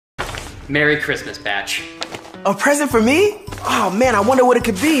Merry Christmas, Batch. A present for me? Oh man, I wonder what it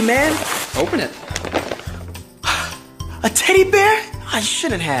could be, man. Open it. A teddy bear? I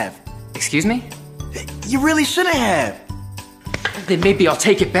shouldn't have. Excuse me? You really shouldn't have. Then maybe I'll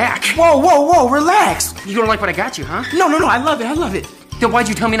take it back. Whoa, whoa, whoa, relax. You don't like what I got you, huh? No, I love it. Then why'd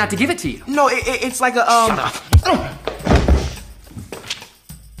you tell me not to give it to you? No, it's like a, Shut up.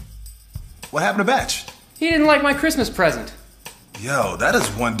 What happened to Batch? He didn't like my Christmas present. Yo, that is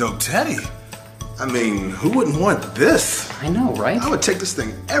one dope teddy. I mean, who wouldn't want this? I know, right? I would take this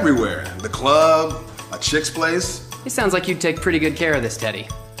thing everywhere. The club, a chick's place. It sounds like you'd take pretty good care of this teddy.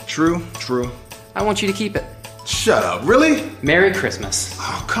 True. I want you to keep it. Shut up, really? Merry Christmas.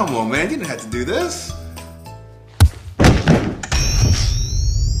 Oh, come on, man. You didn't have to do this.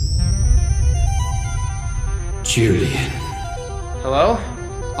 Julian. Hello?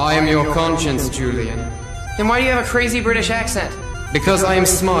 I am your conscience, Julian. Then why do you have a crazy British accent? Because I am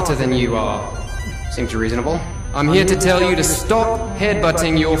smarter than you are. Seems reasonable. I'm here to tell you to stop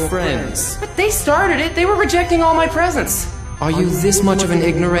headbutting your friends. But they started it. They were rejecting all my presents. Are you this much of an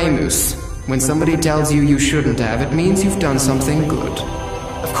ignoramus? When somebody tells you you shouldn't have, it means you've done something good.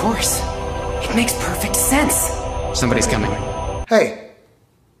 Of course. It makes perfect sense. Somebody's coming. Hey.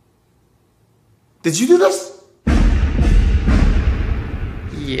 Did you do this?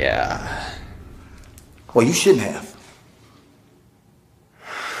 Yeah. well, you shouldn't have.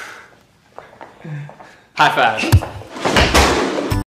 High five.